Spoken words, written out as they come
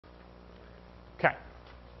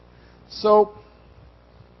So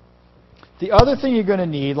the other thing you're going to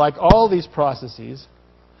need, like all these processes,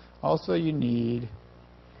 also you need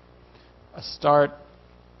a start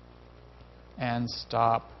and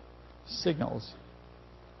stop signals,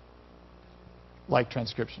 like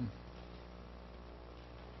transcription.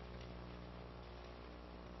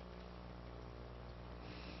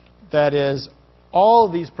 That is, all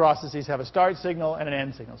of these processes have a start signal and an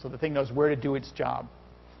end signal, so the thing knows where to do its job.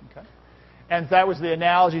 Okay? And that was the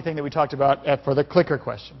analogy thing that we talked about for the clicker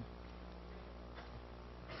question.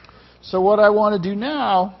 So what I want to do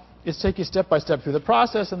now is take you step by step through the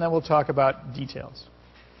process, and then we'll talk about details.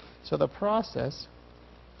 So the process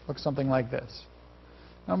looks something like this.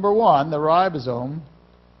 Number one, the ribosome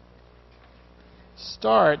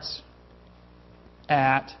starts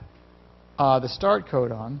at the start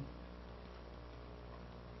codon.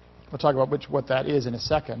 We'll talk about what that is in a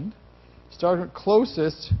second. Start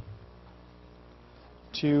closest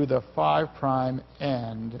to the 5'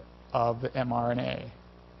 end of the mRNA.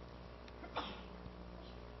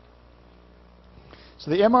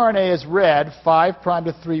 So the mRNA is read 5'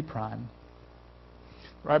 to 3'.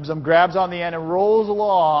 Ribosome grabs on the end and rolls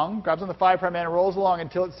along, grabs on the 5' end and rolls along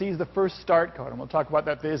until it sees the first start codon. We'll talk about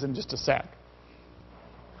that is in just a sec.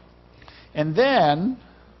 And then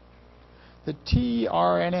the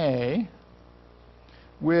tRNA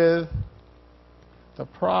with the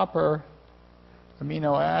proper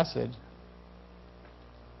amino acid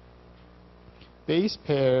base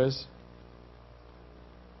pairs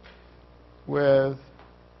with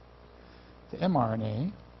the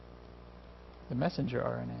mRNA, the messenger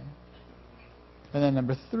RNA. And then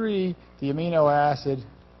number 3, the amino acid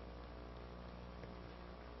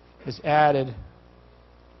is added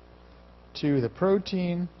to the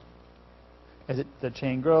protein as the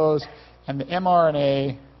chain grows, and the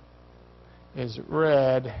mRNA is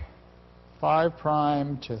read 5'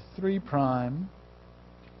 to 3'.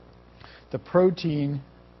 The protein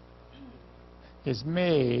is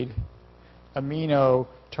made amino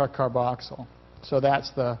tarcarboxyl. So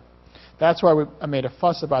that's why I made a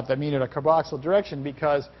fuss about the amino tarcarboxyl direction,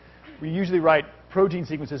 because we usually write protein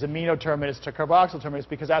sequences amino terminus to carboxyl terminus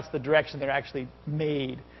because that's the direction they're actually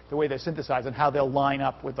made, the way they're synthesized, and how they'll line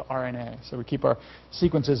up with the RNA. So we keep our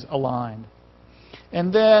sequences aligned.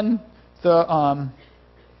 And then the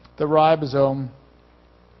ribosome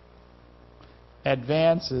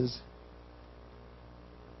advances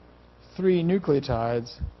 3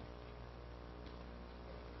 nucleotides,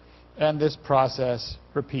 and this process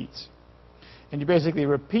repeats. And you basically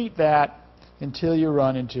repeat that until you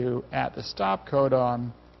run into, at the stop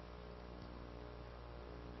codon,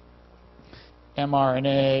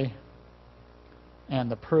 mRNA and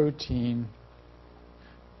the protein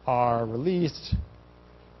are released.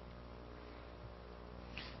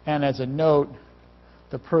 And as a note,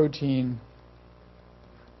 the protein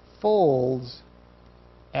folds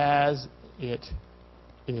as it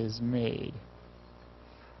is made.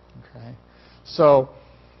 Okay, so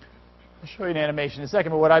I'll show you an animation in a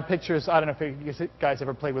second, but what I picture is, I don't know if you guys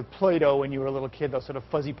ever played with Play-Doh when you were a little kid, those sort of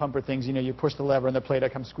fuzzy pumper things, you know, you push the lever and the Play-Doh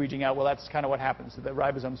comes squeeging out. Well, that's kind of what happens. So the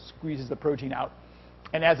ribosome squeezes the protein out.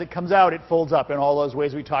 And as it comes out, it folds up in all those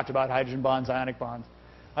ways we talked about: hydrogen bonds, ionic bonds,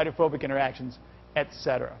 hydrophobic interactions,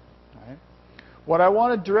 etc. Right? What I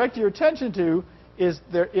want to direct your attention to is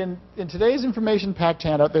there in today's information-packed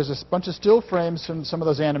handout, there's a bunch of still frames from some of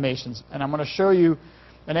those animations. And I'm going to show you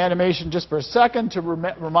an animation just for a second to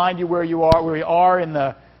remind you where we are in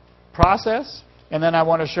the process, and then I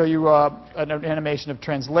want to show you an animation of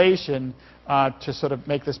translation to sort of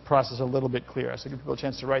make this process a little bit clearer. So give people a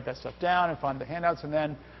chance to write that stuff down and find the handouts, and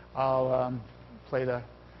then I'll play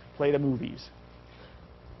the movies.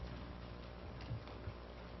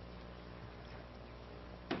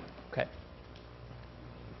 Okay.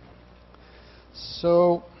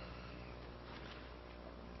 So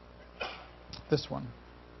this one.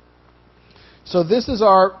 So this is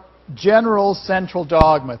our general central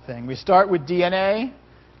dogma thing. We start with DNA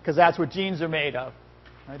because that's what genes are made of.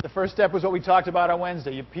 Right? The first step was what we talked about on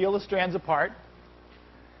Wednesday. You peel the strands apart,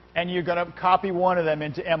 and you're going to copy one of them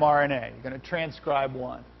into mRNA. You're going to transcribe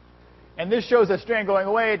one. And this shows a strand going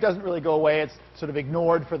away. It doesn't really go away. It's sort of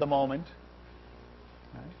ignored for the moment.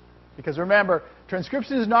 Right? Because remember,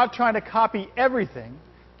 transcription is not trying to copy everything,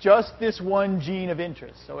 just this one gene of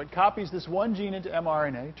interest. So it copies this one gene into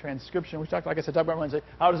mRNA. Transcription, we talked, like I said, talked about Wednesday.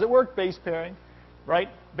 How does it work? Base pairing, right?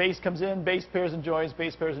 Base comes in, base pairs and joins,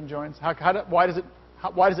 base pairs and joins. Why does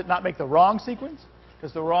it not make the wrong sequence?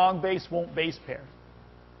 Because the wrong base won't base pair.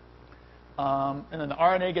 And then the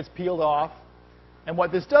RNA gets peeled off. And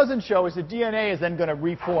what this doesn't show is the DNA is then going to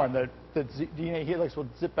reform. The DNA helix will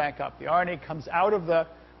zip back up. The RNA comes out of the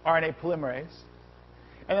RNA polymerase.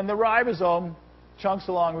 And then the ribosome chunks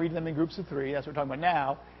along, reading them in groups of 3, that's what we're talking about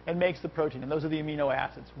now, and makes the protein. And those are the amino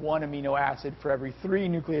acids, 1 amino acid for every 3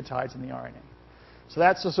 nucleotides in the RNA. So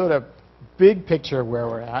that's the sort of big picture of where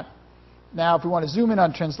we're at. Now, if we want to zoom in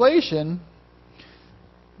on translation,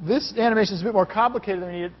 this animation is a bit more complicated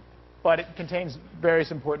than we need, but it contains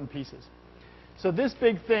various important pieces. So this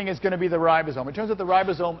big thing is going to be the ribosome. It turns out the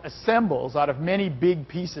ribosome assembles out of many big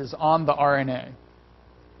pieces on the RNA.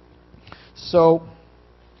 So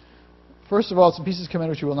first of all, some pieces come in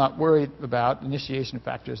which we will not worry about, initiation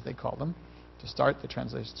factors they call them, to start the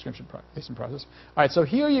transcription process. All right, so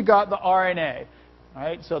here you got the RNA. All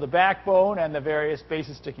right, so the backbone and the various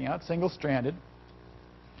bases sticking out, single-stranded.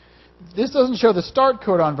 This doesn't show the start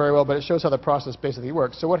codon very well, but it shows how the process basically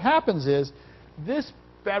works. So what happens is, this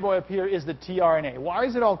bad boy up here is the tRNA. Why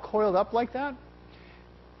is it all coiled up like that?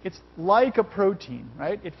 It's like a protein,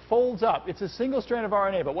 right? It folds up. It's a single strand of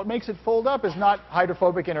RNA, but what makes it fold up is not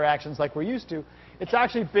hydrophobic interactions like we're used to. It's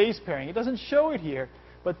actually base pairing. It doesn't show it here,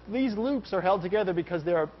 but these loops are held together because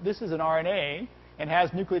this is an RNA and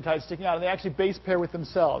has nucleotides sticking out, and they actually base pair with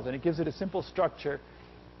themselves, and it gives it a simple structure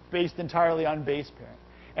based entirely on base pairing.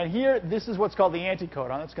 And here, this is what's called the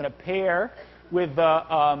anticodon. It's going to pair with the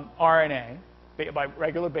RNA by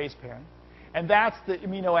regular base pairing, and that's the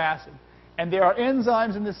amino acid. And there are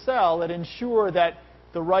enzymes in the cell that ensure that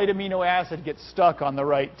the right amino acid gets stuck on the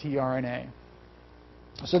right tRNA.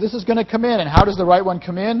 So this is going to come in, and how does the right one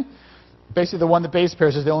come in? Basically, the one that base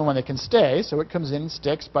pairs is the only one that can stay, so it comes in and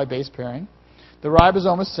sticks by base pairing. The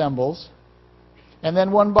ribosome assembles, and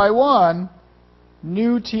then one by one,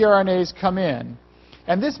 new tRNAs come in.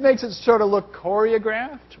 And this makes it sort of look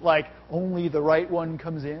choreographed, like only the right one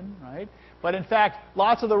comes in, right? But in fact,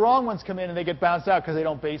 lots of the wrong ones come in and they get bounced out because they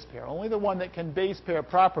don't base pair. Only the one that can base pair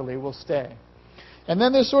properly will stay. And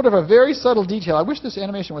then there's sort of a very subtle detail. I wish this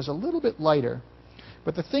animation was a little bit lighter.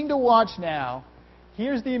 But the thing to watch now,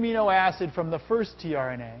 here's the amino acid from the first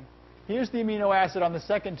tRNA. Here's the amino acid on the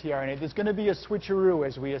second tRNA. There's going to be a switcheroo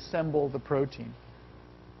as we assemble the protein.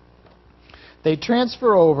 They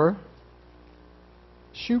transfer over,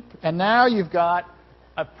 shoop, and now you've got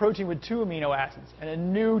a protein with 2 amino acids, and a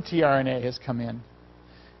new tRNA has come in. And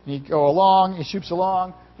you go along, it shoops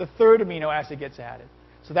along, the third amino acid gets added.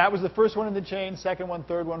 So that was the first one in the chain, second one,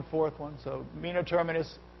 third one, fourth one. So amino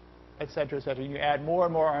terminus, et cetera, et cetera. You add more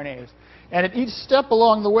and more RNAs. And at each step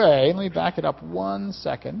along the way, let me back it up 1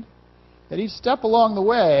 second. At each step along the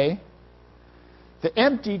way, the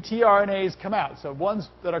empty tRNAs come out. So ones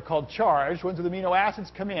that are called charged, ones with amino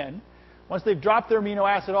acids come in. Once they've dropped their amino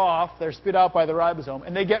acid off, they're spit out by the ribosome,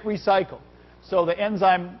 and they get recycled. So the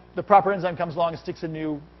enzyme, the proper enzyme comes along and sticks a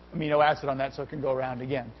new amino acid on that so it can go around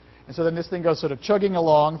again. And so then this thing goes sort of chugging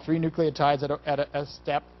along, 3 nucleotides at a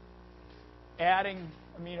step, adding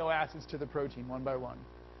amino acids to the protein one by one.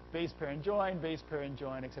 Base pair and join,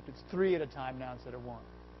 except it's 3 at a time now instead of 1.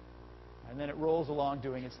 And then it rolls along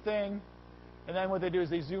doing its thing. And then what they do is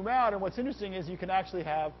they zoom out, and what's interesting is you can actually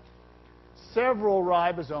have several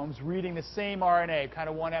ribosomes reading the same RNA, kind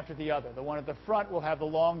of one after the other. The one at the front will have the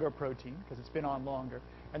longer protein, because it's been on longer.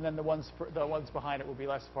 And then the ones behind it will be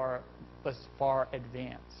less far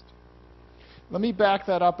advanced. Let me back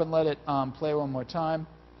that up and let it play one more time.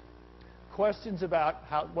 Questions about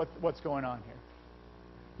what's going on here?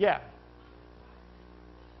 Yeah?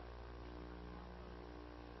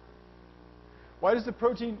 Why does the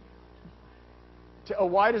protein...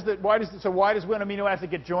 why does one amino acid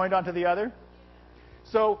get joined onto the other?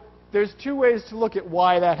 So there's 2 ways to look at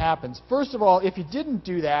why that happens. First of all, if you didn't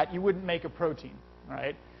do that, you wouldn't make a protein,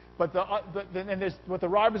 right? But what the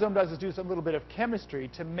ribosome does is do some little bit of chemistry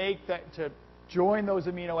to join those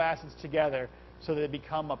amino acids together so that they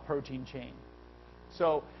become a protein chain.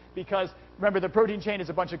 So because remember, the protein chain is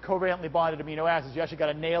a bunch of covalently bonded amino acids. You actually got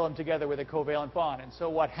to nail them together with a covalent bond. And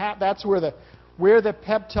so that's where the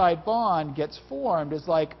peptide bond gets formed is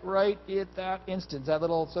like right at that instance, that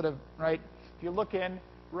little sort of, right, if you look in,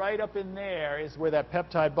 right up in there is where that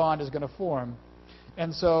peptide bond is going to form.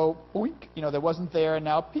 And so, boink, there wasn't there, and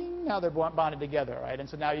now, ping, now they're bonded together, right? And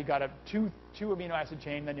so now you've got a two amino acid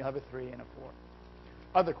chain, then you'll have a 3 and a 4.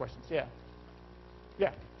 Other questions? Yeah.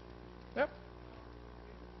 Yeah. Yep.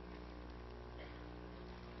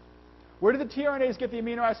 Where do the tRNAs get the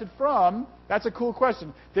amino acid from? That's a cool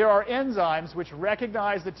question. There are enzymes which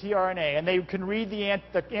recognize the tRNA, and they can read the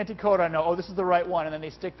anticodon and know, oh, this is the right one, and then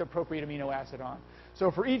they stick the appropriate amino acid on. So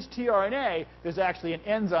for each tRNA, there's actually an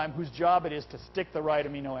enzyme whose job it is to stick the right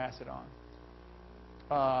amino acid on.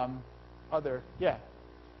 Yeah.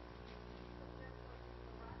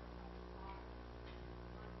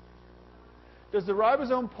 Does the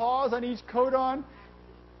ribosome pause on each codon?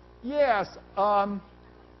 Yes.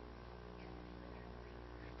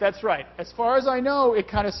 That's right. As far as I know, it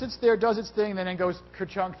kind of sits there, does its thing, then it goes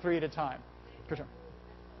kerchunk 3 at a time. Kerchunk.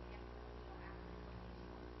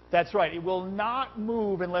 That's right. It will not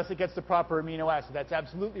move unless it gets the proper amino acid. That's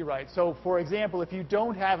absolutely right. So, for example, if you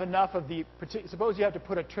don't have enough of the, suppose you have to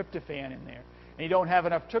put a tryptophan in there, and you don't have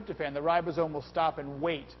enough tryptophan, the ribosome will stop and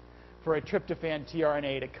wait for a tryptophan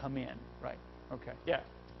tRNA to come in. Right. Okay. Yeah.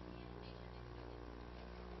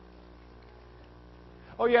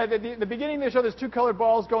 Oh, yeah, the beginning, they show there's 2 colored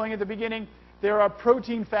balls going at the beginning. There are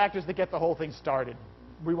protein factors that get the whole thing started.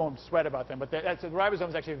 We won't sweat about them, but the ribosome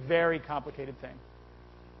is actually a very complicated thing.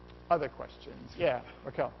 Other questions? Yeah,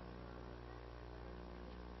 Raquel.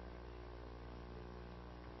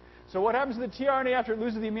 So what happens to the tRNA after it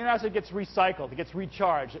loses the amino acid? It gets recycled. It gets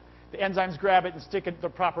recharged. The enzymes grab it and stick the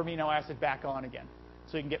proper amino acid back on again,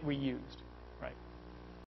 so you can get reused.